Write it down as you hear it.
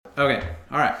Okay,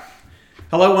 all right.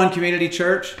 Hello, One Community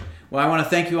Church. Well, I want to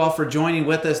thank you all for joining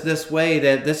with us this way.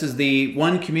 That this is the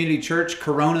One Community Church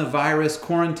Coronavirus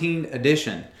Quarantine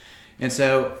Edition. And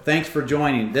so, thanks for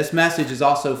joining. This message is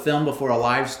also filmed before a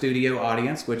live studio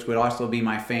audience, which would also be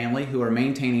my family, who are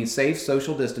maintaining safe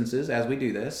social distances as we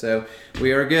do this. So,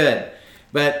 we are good.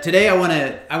 But today I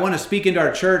want to speak into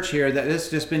our church here that this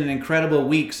has just been an incredible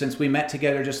week since we met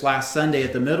together just last Sunday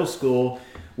at the middle school,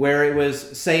 where it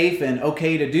was safe and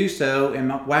okay to do so.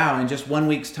 And wow, in just 1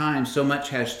 week's time, so much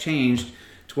has changed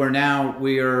to where now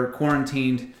we are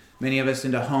quarantined, many of us,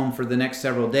 into home for the next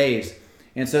several days.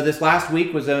 And so this last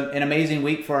week was an amazing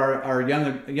week for our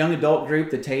young adult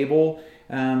group, The Table.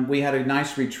 We had a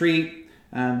nice retreat.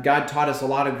 God taught us a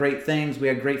lot of great things. We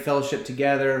had great fellowship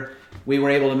together. We were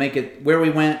able to make it where we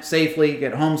went safely,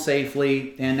 get home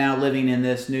safely, and now living in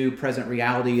this new present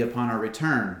reality upon our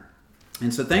return.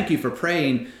 And so thank you for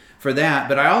praying for that.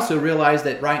 But I also realize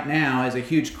that right now is a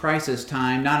huge crisis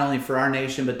time, not only for our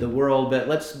nation, but the world. But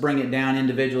let's bring it down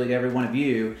individually to every one of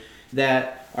you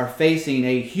that are facing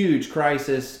a huge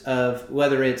crisis of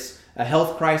whether it's a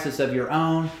health crisis of your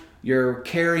own, you're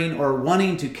caring or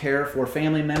wanting to care for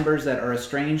family members that are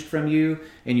estranged from you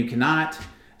and you cannot.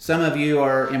 Some of you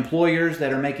are employers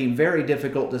that are making very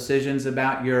difficult decisions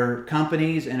about your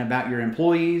companies and about your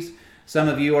employees. Some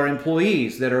of you are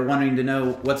employees that are wanting to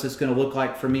know what's this going to look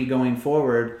like for me going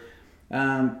forward.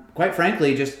 Quite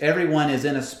frankly, just everyone is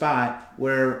in a spot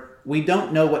where we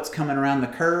don't know what's coming around the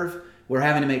curve. We're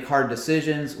having to make hard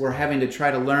decisions. We're having to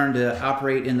try to learn to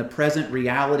operate in the present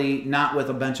reality, not with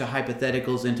a bunch of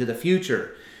hypotheticals into the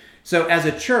future. So as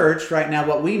a church right now,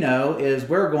 what we know is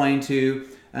we're going to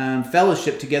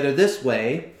fellowship together this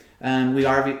way. We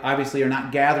obviously are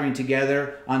not gathering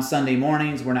together on Sunday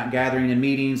mornings. We're not gathering in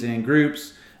meetings and in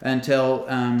groups until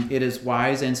it is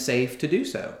wise and safe to do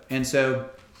so. And so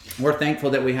we're thankful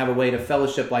that we have a way to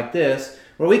fellowship like this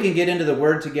where we can get into the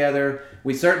Word together.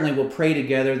 We certainly will pray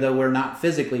together, though we're not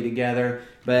physically together,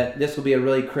 but this will be a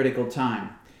really critical time.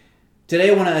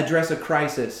 Today I want to address a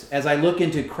crisis. As I look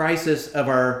into crisis of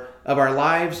our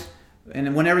lives,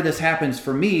 and whenever this happens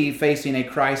for me, facing a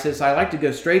crisis, I like to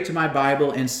go straight to my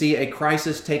Bible and see a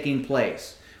crisis taking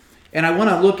place. And I want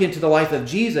to look into the life of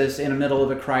Jesus in the middle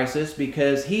of a crisis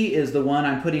because he is the one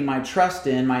I'm putting my trust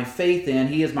in, my faith in.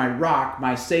 He is my rock,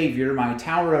 my Savior, my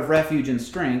tower of refuge and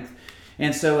strength.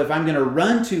 And so if I'm going to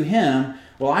run to him,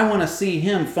 well, I want to see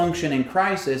him function in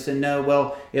crisis and know,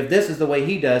 well, if this is the way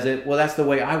he does it, well, that's the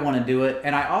way I want to do it.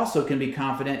 And I also can be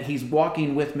confident he's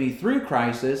walking with me through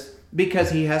crisis because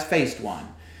he has faced one.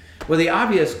 Well, the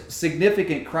obvious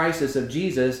significant crisis of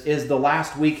Jesus is the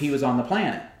last week he was on the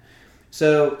planet.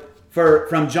 So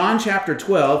from John chapter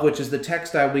 12, which is the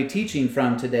text I'll be teaching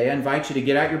from today, I invite you to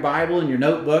get out your Bible and your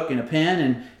notebook and a pen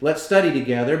and let's study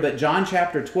together. But John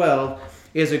chapter 12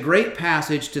 is a great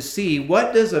passage to see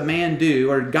what does a man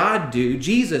do, or God do,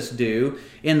 Jesus do,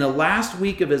 in the last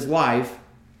week of his life,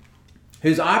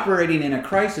 who's operating in a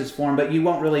crisis form, but you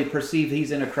won't really perceive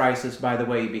he's in a crisis by the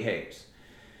way he behaves.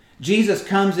 Jesus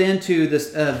comes into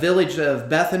this village of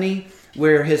Bethany,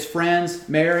 where his friends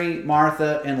Mary,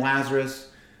 Martha, and Lazarus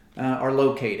are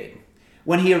located.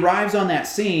 When he arrives on that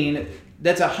scene,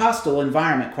 that's a hostile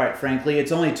environment, quite frankly.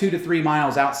 It's only 2 to 3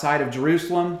 miles outside of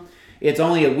Jerusalem. It's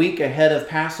only a week ahead of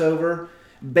Passover.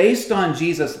 Based on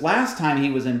Jesus' last time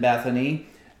he was in Bethany,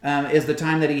 is the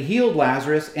time that he healed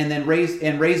Lazarus and then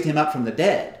raised him up from the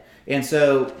dead. And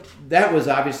so that was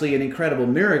obviously an incredible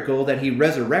miracle that he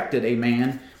resurrected a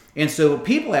man. And so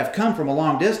people have come from a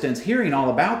long distance hearing all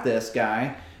about this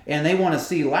guy, and they want to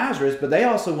see Lazarus, but they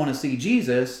also want to see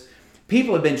Jesus.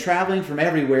 People have been traveling from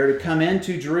everywhere to come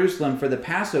into Jerusalem for the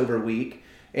Passover week.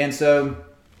 And so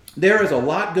there is a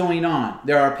lot going on.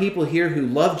 There are people here who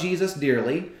love Jesus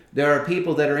dearly. There are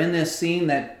people that are in this scene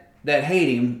that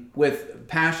hate him with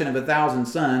passion of 1,000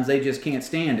 suns. They just can't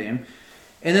stand him.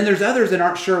 And then there's others that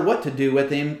aren't sure what to do with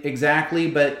him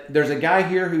exactly, but there's a guy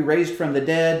here who raised from the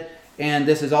dead, and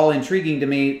this is all intriguing to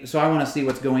me, so I want to see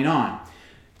what's going on.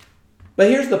 But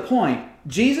here's the point.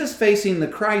 Jesus facing the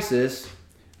crisis,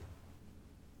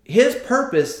 his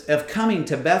purpose of coming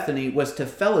to Bethany was to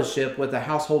fellowship with the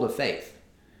household of faith.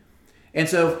 And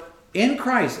so in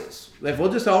crisis, if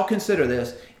we'll just all consider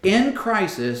this, in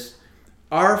crisis,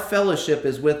 our fellowship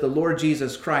is with the Lord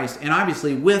Jesus Christ and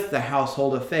obviously with the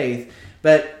household of faith.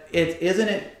 But isn't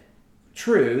it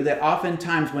true that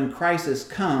oftentimes when crisis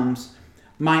comes,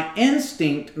 my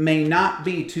instinct may not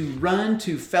be to run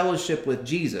to fellowship with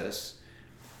Jesus,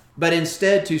 but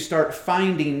instead to start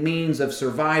finding means of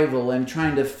survival and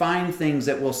trying to find things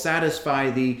that will satisfy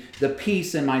the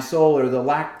peace in my soul or the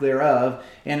lack thereof.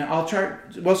 And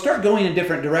we'll start going in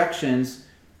different directions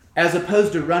as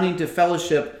opposed to running to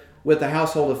fellowship with the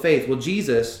household of faith. Well,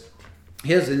 Jesus,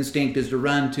 his instinct is to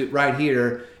run to right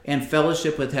here and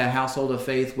fellowship with the household of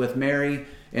faith with Mary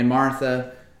and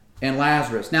Martha and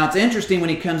Lazarus. Now, it's interesting when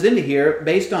he comes into here,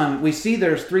 we see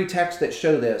there's 3 texts that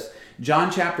show this.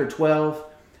 John chapter 12,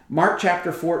 Mark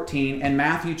chapter 14, and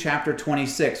Matthew chapter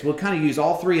 26. We'll kind of use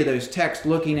all 3 of those texts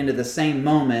looking into the same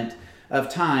moment of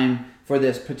time for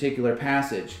this particular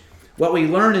passage. What we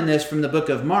learn in this from the book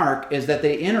of Mark is that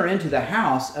they enter into the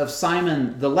house of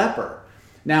Simon the leper.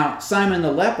 Now, Simon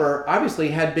the leper obviously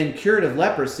had been cured of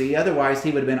leprosy, otherwise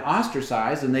he would have been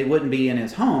ostracized and they wouldn't be in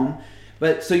his home.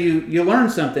 But so you learn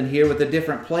something here with the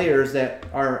different players that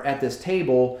are at this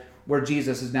table where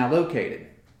Jesus is now located.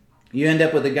 You end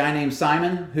up with a guy named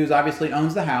Simon, who obviously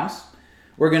owns the house.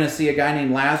 We're going to see a guy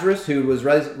named Lazarus, who was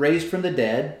raised from the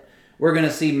dead. We're going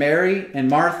to see Mary and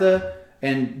Martha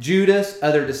and Judas,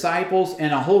 other disciples,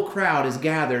 and a whole crowd is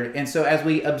gathered. And so as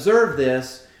we observe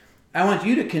this, I want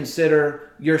you to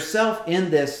consider yourself in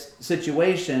this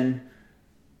situation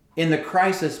in the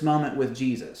crisis moment with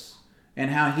Jesus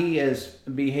and how he is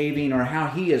behaving or how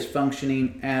he is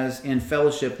functioning as in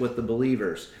fellowship with the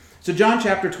believers. So John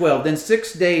chapter 12, then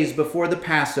 6 days before the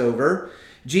Passover,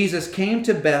 Jesus came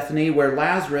to Bethany where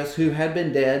Lazarus, who had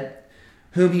been dead,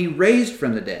 whom he raised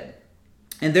from the dead.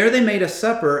 And there they made a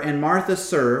supper, and Martha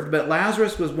served, but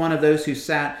Lazarus was one of those who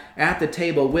sat at the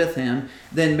table with him.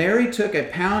 Then Mary took a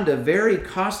pound of very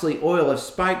costly oil of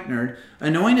spikenard,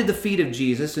 anointed the feet of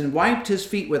Jesus, and wiped his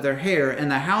feet with her hair, and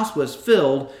the house was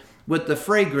filled with the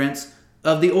fragrance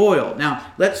of the oil.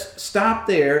 Now, let's stop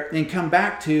there and come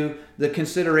back to the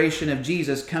consideration of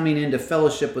Jesus coming into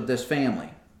fellowship with this family.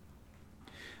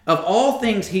 Of all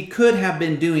things he could have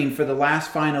been doing for the last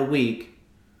final week,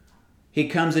 he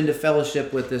comes into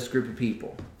fellowship with this group of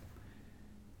people.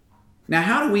 Now,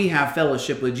 how do we have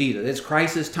fellowship with Jesus? It's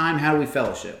crisis time. How do we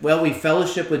fellowship? Well, we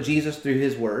fellowship with Jesus through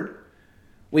his word.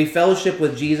 We fellowship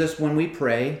with Jesus when we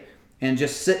pray and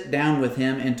just sit down with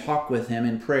him and talk with him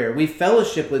in prayer. We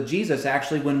fellowship with Jesus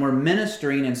actually when we're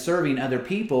ministering and serving other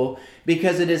people,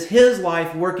 because it is his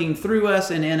life working through us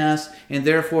and in us, and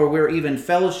therefore we're even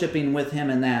fellowshipping with him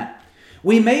in that.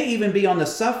 We may even be on the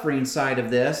suffering side of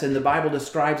this, and the Bible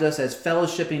describes us as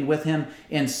fellowshipping with him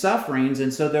in sufferings,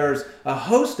 and so there's a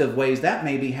host of ways that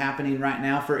may be happening right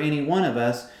now for any one of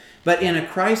us. But in a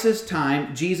crisis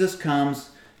time, Jesus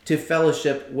comes to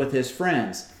fellowship with his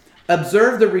friends.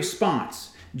 Observe the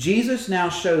response. Jesus now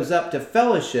shows up to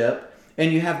fellowship,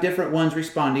 and you have different ones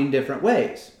responding different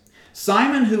ways.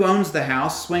 Simon, who owns the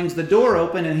house, swings the door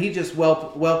open, and he just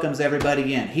welcomes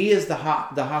everybody in. He is the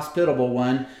hospitable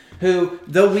one, who,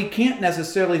 though we can't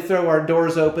necessarily throw our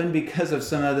doors open because of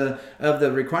some of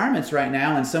the requirements right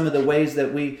now and some of the ways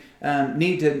that we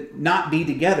need to not be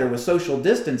together with social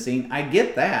distancing, I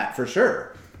get that for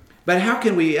sure. But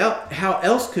how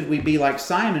else could we be like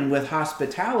Simon with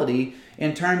hospitality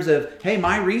in terms of, hey,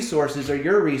 my resources are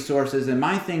your resources and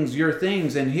my things your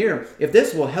things, and here, if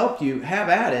this will help you, have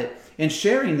at it, and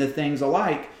sharing the things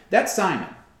alike, that's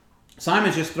Simon.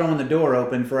 Simon's just throwing the door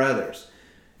open for others.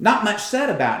 Not much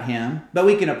said about him, but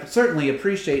we can certainly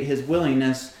appreciate his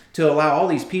willingness to allow all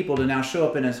these people to now show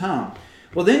up in his home.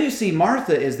 Well, then you see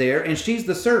Martha is there, and she's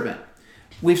the servant.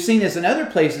 We've seen this in other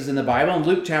places in the Bible. In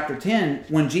Luke chapter 10,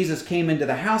 when Jesus came into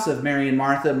the house of Mary and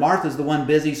Martha, Martha's the one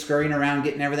busy scurrying around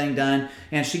getting everything done,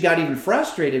 and she got even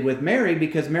frustrated with Mary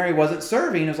because Mary wasn't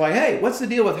serving. It was like, hey, what's the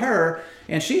deal with her?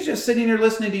 And she's just sitting here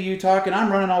listening to you talk, and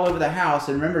I'm running all over the house.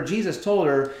 And remember, Jesus told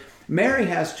her, Mary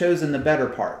has chosen the better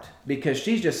part because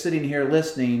she's just sitting here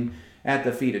listening at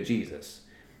the feet of Jesus.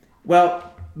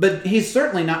 Well, but he's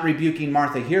certainly not rebuking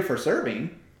Martha here for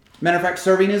serving. Matter of fact,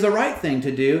 serving is the right thing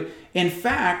to do. In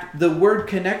fact, the word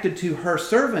connected to her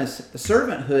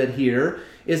servanthood here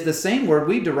is the same word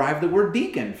we derive the word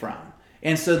deacon from.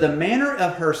 And so the manner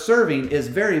of her serving is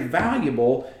very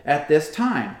valuable at this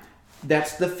time.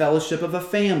 That's the fellowship of a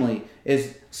family,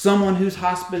 is someone who's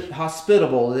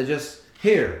hospitable. They just,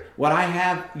 here, what I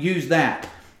have, use that.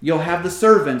 You'll have the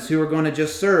servants who are going to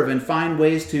just serve and find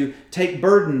ways to take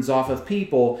burdens off of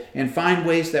people and find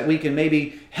ways that we can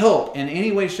maybe help in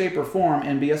any way, shape, or form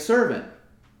and be a servant.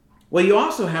 Well, you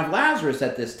also have Lazarus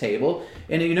at this table,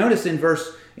 and you notice in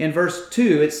verse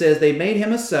 2, it says, they made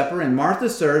him a supper, and Martha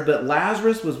served, but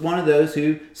Lazarus was one of those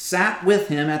who sat with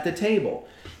him at the table.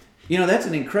 You know, that's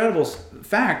an incredible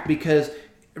fact because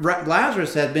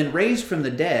Lazarus had been raised from the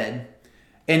dead,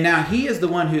 and now he is the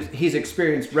one he's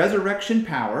experienced resurrection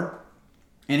power,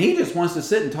 and he just wants to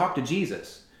sit and talk to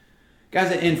Jesus.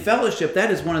 Guys, in fellowship,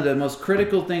 that is one of the most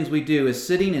critical things we do, is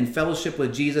sitting in fellowship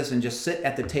with Jesus and just sit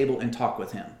at the table and talk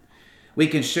with him. We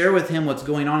can share with him what's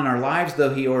going on in our lives,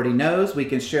 though he already knows. We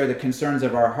can share the concerns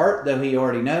of our heart, though he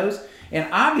already knows. And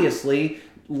obviously,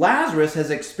 Lazarus has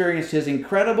experienced his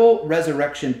incredible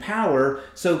resurrection power.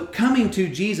 So coming to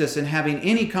Jesus and having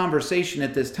any conversation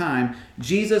at this time,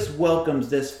 Jesus welcomes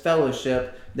this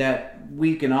fellowship that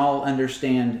we can all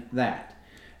understand that.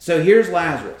 So here's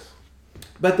Lazarus.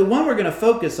 But the one we're going to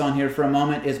focus on here for a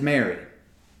moment is Mary.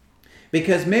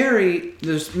 Because Mary,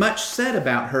 there's much said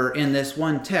about her in this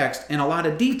one text and a lot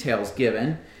of details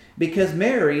given. Because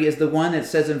Mary is the one that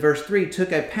says in verse 3,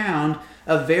 took a pound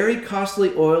of very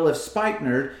costly oil of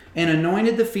spikenard and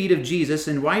anointed the feet of Jesus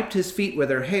and wiped his feet with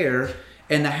her hair,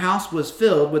 and the house was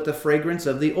filled with the fragrance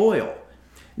of the oil.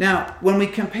 Now, when we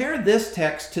compare this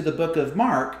text to the book of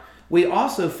Mark, we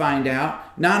also find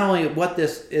out not only what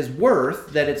this is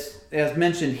worth, that it's, as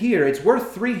mentioned here, it's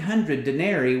worth 300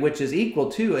 denarii, which is equal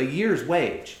to a year's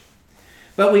wage.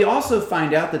 But we also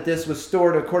find out that this was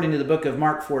stored, according to the book of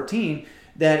Mark 14,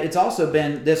 that it's also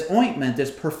been, this ointment,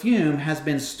 this perfume, has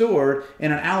been stored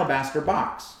in an alabaster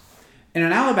box. And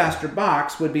an alabaster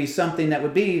box would be something that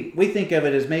would be, we think of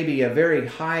it as maybe a very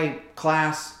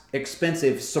high-class,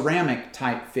 expensive ceramic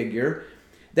type figure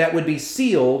that would be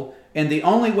sealed, and the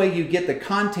only way you get the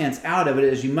contents out of it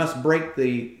is you must break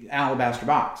the alabaster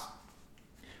box.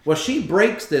 Well, she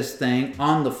breaks this thing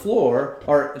on the floor,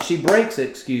 or she breaks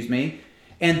it,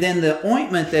 and then the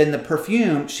ointment and the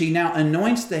perfume, she now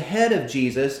anoints the head of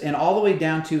Jesus and all the way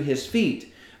down to his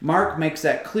feet. Mark makes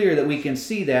that clear that we can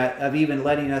see that, of even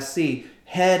letting us see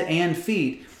head and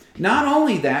feet. Not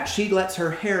only that, she lets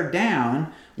her hair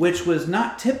down, which was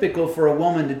not typical for a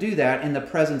woman to do that in the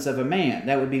presence of a man.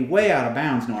 That would be way out of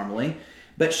bounds normally.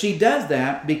 But she does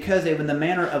that because in the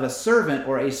manner of a servant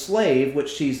or a slave, which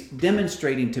she's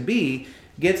demonstrating to be,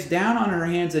 gets down on her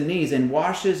hands and knees and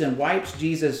washes and wipes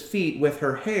Jesus' feet with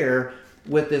her hair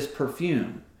with this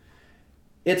perfume.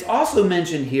 It's also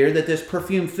mentioned here that this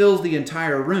perfume fills the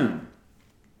entire room.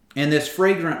 And this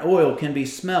fragrant oil can be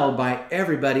smelled by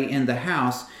everybody in the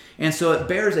house. And so it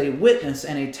bears a witness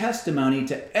and a testimony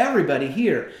to everybody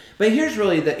here. But here's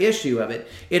really the issue of it.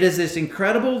 It is this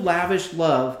incredible, lavish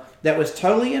love that was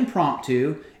totally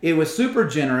impromptu. It was super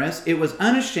generous. It was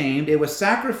unashamed. It was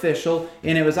sacrificial.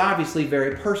 And it was obviously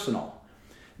very personal.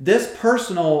 This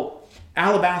personal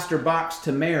alabaster box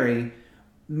to Mary,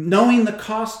 knowing the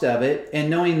cost of it and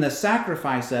knowing the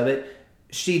sacrifice of it,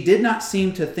 she did not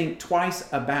seem to think twice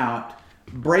about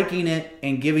breaking it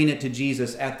and giving it to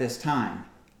Jesus at this time.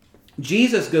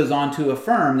 Jesus goes on to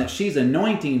affirm that she's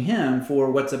anointing him for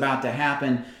what's about to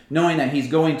happen, knowing that he's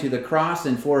going to the cross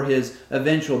and for his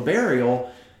eventual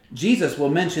burial. Jesus will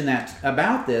mention that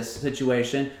about this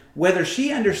situation. Whether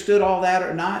she understood all that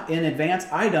or not in advance,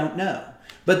 I don't know.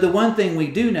 But the one thing we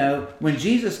do know, when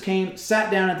Jesus came,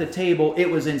 sat down at the table, it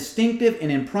was instinctive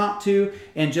and impromptu,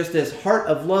 and just this heart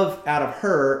of love out of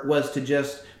her was to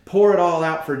just pour it all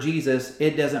out for Jesus.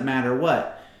 It doesn't matter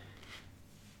what.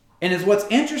 And as what's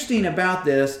interesting about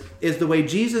this is the way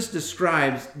Jesus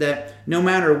describes that no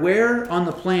matter where on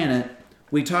the planet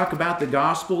we talk about the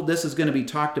gospel, this is going to be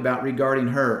talked about regarding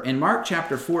her. In Mark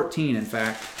chapter 14, in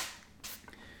fact,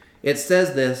 it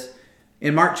says this.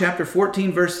 In Mark chapter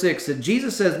 14, verse 6, that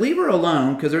Jesus says, leave her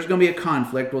alone, because there's going to be a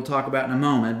conflict we'll talk about in a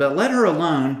moment, but let her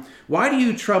alone. Why do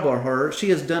you trouble her? She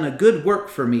has done a good work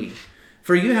for me.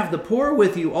 For you have the poor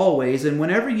with you always, and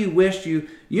whenever you wish you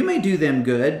may do them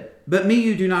good, but me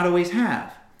you do not always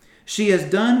have. She has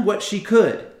done what she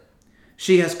could.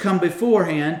 She has come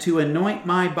beforehand to anoint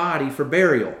my body for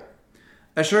burial.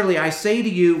 Assuredly, I say to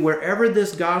you, wherever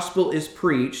this gospel is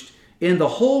preached in the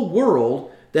whole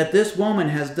world, that this woman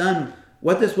has done,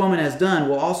 what this woman has done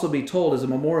will also be told as a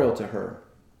memorial to her.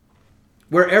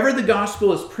 Wherever the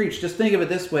gospel is preached, just think of it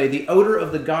this way, the odor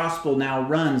of the gospel now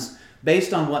runs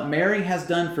based on what Mary has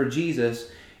done for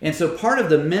Jesus. And so part of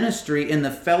the ministry in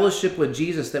the fellowship with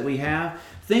Jesus that we have,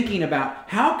 thinking about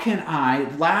how can I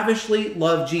lavishly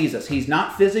love Jesus? He's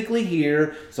not physically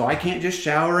here, so I can't just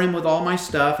shower him with all my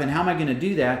stuff. And how am I going to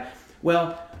do that?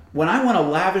 Well, when I want to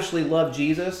lavishly love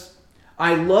Jesus,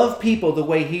 I love people the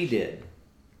way he did.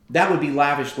 That would be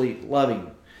lavishly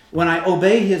loving. When I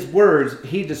obey his words,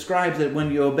 he describes that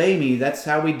when you obey me, that's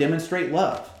how we demonstrate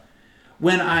love.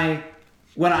 When I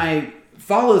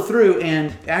follow through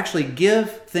and actually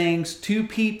give things to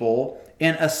people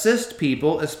and assist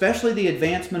people, especially the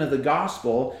advancement of the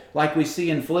gospel, like we see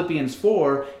in Philippians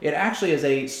 4, it actually is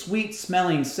a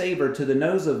sweet-smelling savor to the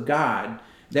nose of God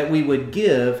that we would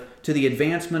give to the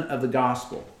advancement of the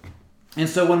gospel. And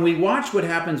so when we watch what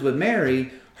happens with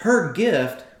Mary, her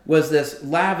gift was this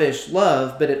lavish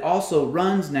love, but it also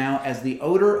runs now as the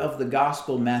odor of the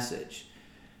gospel message.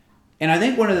 And I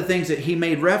think one of the things that he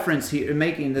made reference here,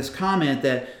 making this comment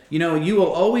that, you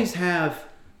will always have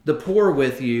the poor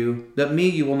with you, but me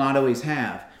you will not always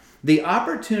have. The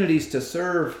opportunities to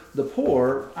serve the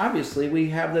poor, obviously,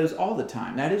 we have those all the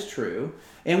time. That is true.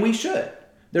 And we should.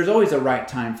 There's always a right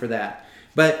time for that.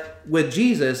 But with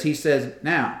Jesus, he says,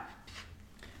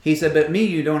 but me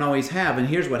you don't always have. And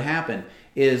here's what happened,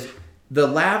 is the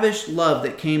lavish love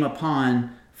that came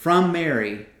upon from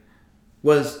Mary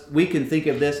we can think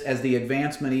of this as the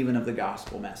advancement even of the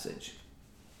gospel message.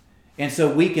 And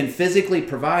so we can physically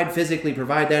provide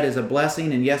that as a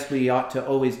blessing. And yes, we ought to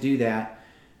always do that.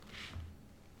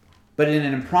 But in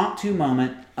an impromptu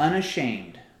moment,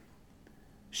 unashamed,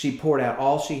 she poured out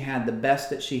all she had, the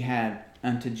best that she had,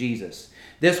 unto Jesus.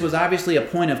 This was obviously a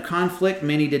point of conflict.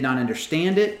 Many did not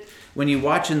understand it. When you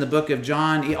watch in the book of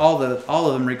John, all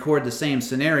of them record the same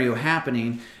scenario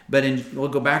happening. But we'll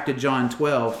go back to John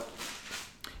 12.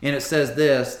 And it says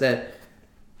this, that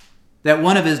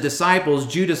one of his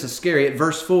disciples, Judas Iscariot,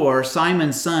 verse 4,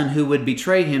 Simon's son who would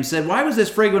betray him, said, "Why was this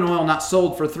fragrant oil not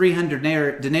sold for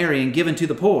 300 denarii and given to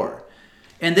the poor?"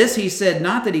 And this he said,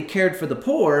 not that he cared for the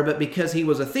poor, but because he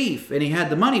was a thief and he had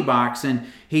the money box and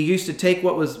he used to take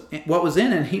what was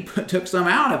in it and he took some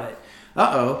out of it.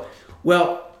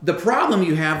 Well, the problem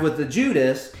you have with the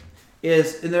Judas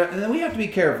is, and we have to be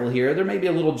careful here, there may be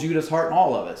a little Judas heart in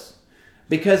all of us.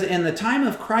 Because in the time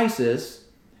of crisis,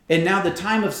 and now the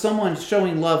time of someone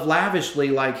showing love lavishly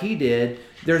like he did,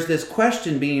 there's this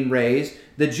question being raised.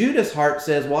 The Judas heart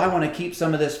says, well, I want to keep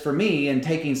some of this for me, and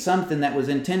taking something that was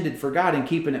intended for God and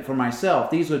keeping it for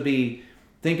myself. These would be,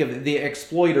 think of the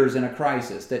exploiters in a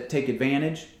crisis that take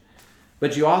advantage.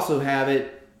 But you also have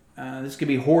it, this could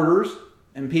be hoarders,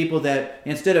 and people that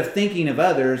instead of thinking of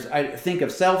others, I think of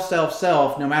self,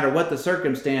 no matter what the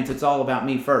circumstance, it's all about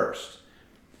me first.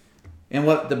 And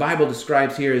what the Bible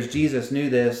describes here is Jesus knew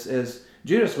this, is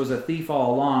Judas was a thief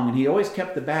all along, and he always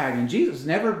kept the bag, and Jesus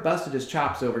never busted his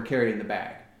chops over carrying the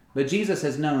bag. But Jesus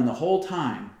has known the whole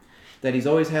time that he's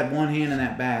always had one hand in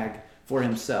that bag for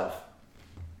himself.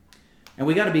 And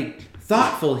we got to be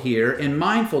thoughtful here and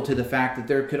mindful to the fact that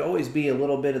there could always be a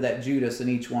little bit of that Judas in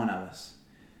each one of us.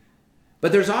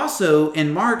 But there's also,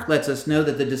 and Mark lets us know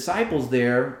that the disciples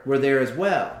were there as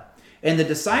well. And the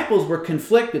disciples were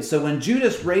conflicted. So when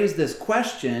Judas raised this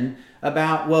question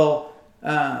about,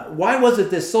 why was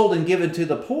it this sold and given to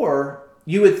the poor?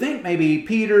 You would think maybe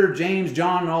Peter, James,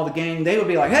 John, and all the gang, they would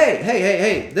be like,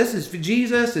 hey, this is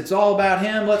Jesus. It's all about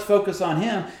him. Let's focus on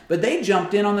him. But they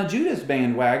jumped in on the Judas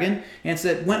bandwagon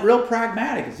and went real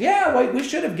pragmatic. We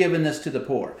should have given this to the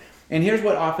poor. And here's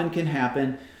what often can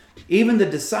happen. Even the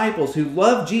disciples who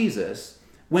love Jesus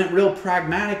went real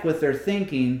pragmatic with their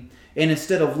thinking. And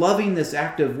instead of loving this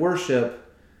act of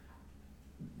worship,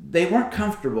 they weren't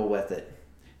comfortable with it.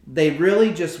 They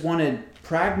really just wanted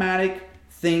pragmatic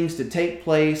things to take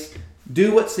place,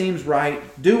 do what seems right,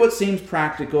 do what seems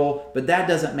practical, but that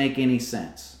doesn't make any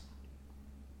sense.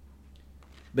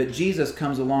 But Jesus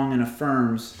comes along and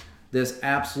affirms this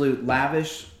absolute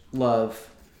lavish love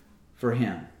for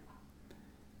him.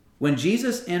 When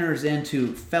Jesus enters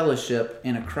into fellowship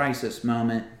in a crisis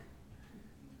moment,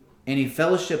 and he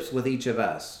fellowships with each of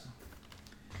us,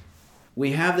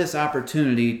 we have this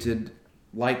opportunity to,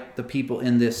 like the people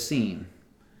in this scene,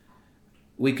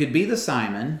 we could be the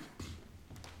Simon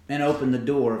and open the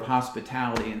door of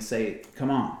hospitality and say,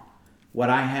 come on, what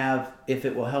I have, if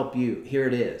it will help you, here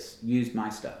it is, use my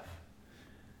stuff.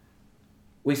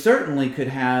 We certainly could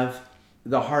have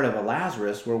the heart of a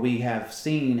Lazarus, where we have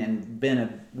seen and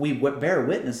we bear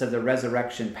witness of the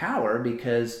resurrection power,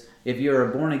 because if you're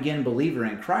a born-again believer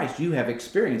in Christ, you have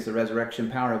experienced the resurrection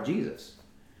power of Jesus.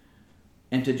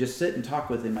 And to just sit and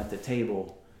talk with him at the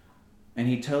table, and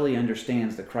he totally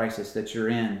understands the crisis that you're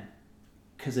in,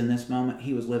 because in this moment,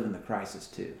 he was living the crisis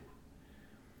too.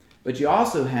 But you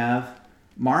also have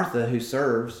Martha, who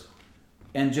serves,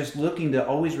 and just looking to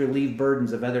always relieve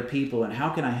burdens of other people, and how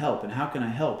can I help, and how can I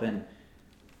help? And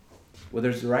well,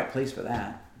 there's the right place for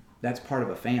that. That's part of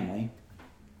a family.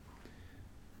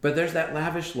 But there's that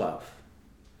lavish love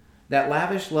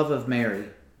of Mary,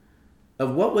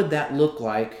 of what would that look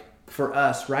like for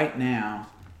us right now,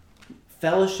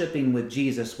 fellowshipping with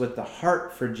Jesus, with the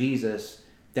heart for Jesus,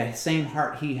 that same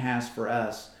heart he has for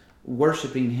us,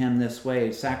 worshiping him this way,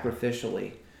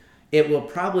 sacrificially. It will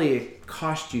probably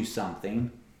cost you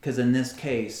something, because in this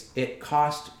case, it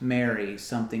cost Mary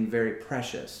something very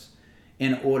precious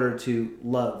in order to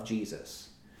love Jesus.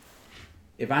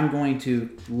 If I'm going to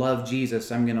love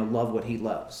Jesus, I'm going to love what he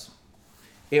loves.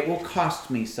 It will cost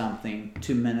me something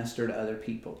to minister to other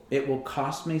people. It will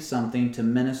cost me something to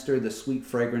minister the sweet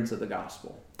fragrance of the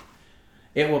gospel.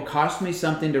 It will cost me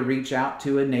something to reach out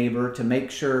to a neighbor to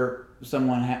make sure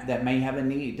someone that may have a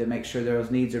need, to make sure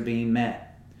those needs are being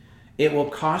met. It will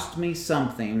cost me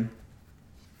something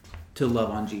to love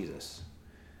on Jesus.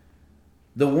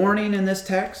 The warning in this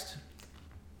text,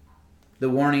 the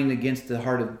warning against the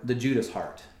heart of the Judas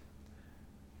heart.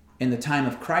 In the time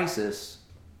of crisis,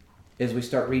 is we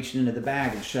start reaching into the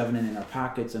bag and shoving it in our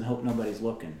pockets and hope nobody's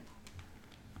looking.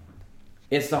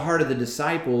 It's the heart of the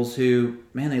disciples who,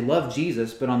 man, they love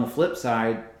Jesus, but on the flip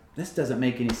side, this doesn't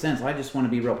make any sense. I just want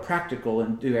to be real practical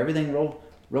and do everything real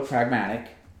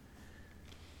pragmatic.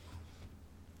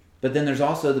 But then there's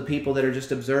also the people that are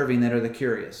just observing, that are the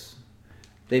curious.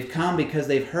 They've come because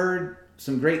they've heard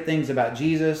some great things about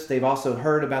Jesus. They've also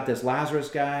heard about this Lazarus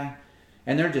guy,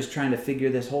 and they're just trying to figure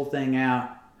this whole thing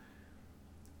out.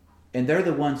 And they're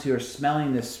the ones who are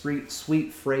smelling this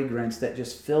sweet fragrance that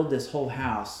just filled this whole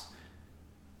house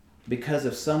because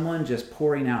of someone just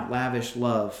pouring out lavish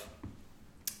love.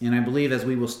 And I believe, as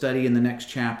we will study in the next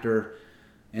chapter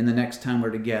and the next time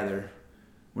we're together,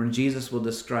 when Jesus will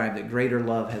describe that greater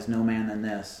love has no man than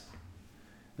this,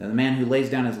 the man who lays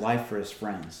down his life for his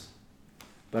friends.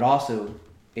 But also,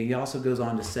 he also goes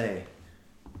on to say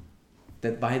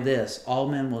that by this, all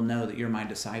men will know that you're my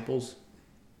disciples,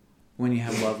 when you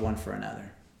have love one for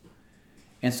another.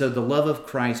 And so the love of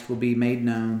Christ will be made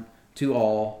known to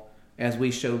all as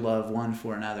we show love one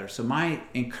for another. So my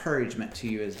encouragement to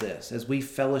you is this: as we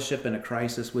fellowship in a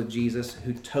crisis with Jesus,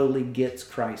 who totally gets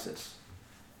crisis,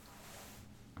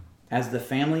 as the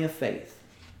family of faith,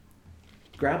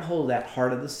 grab hold of that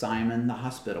heart of the Simon, the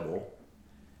hospitable.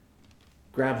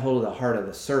 Grab hold of the heart of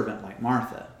the servant like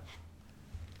Martha.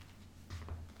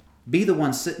 Be the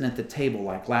one sitting at the table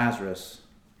like Lazarus,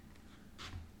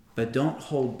 but don't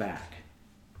hold back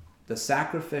the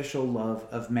sacrificial love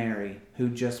of Mary, who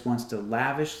just wants to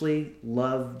lavishly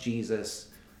love Jesus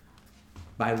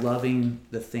by loving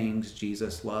the things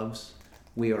Jesus loves.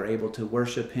 We are able to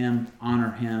worship him,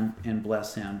 honor him, and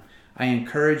bless him. I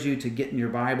encourage you to get in your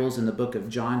Bibles in the book of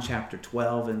John chapter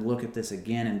 12 and look at this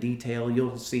again in detail.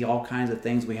 You'll see all kinds of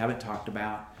things we haven't talked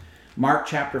about. Mark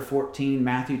chapter 14,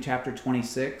 Matthew chapter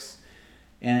 26,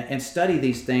 and study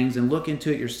these things and look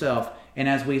into it yourself. And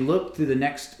as we look through the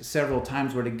next several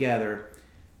times we're together,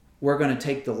 we're going to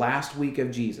take the last week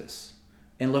of Jesus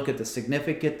and look at the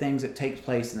significant things that take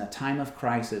place in the time of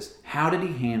crisis. How did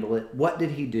he handle it? What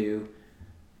did he do?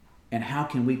 And how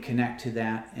can we connect to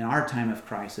that in our time of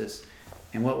crisis?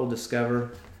 And what we'll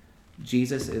discover,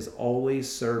 Jesus is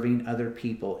always serving other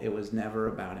people. It was never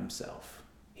about himself.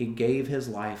 He gave his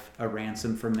life a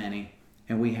ransom for many,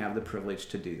 and we have the privilege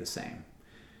to do the same.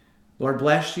 Lord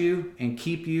bless you and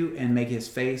keep you and make his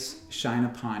face shine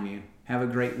upon you. Have a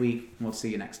great week, and we'll see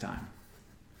you next time.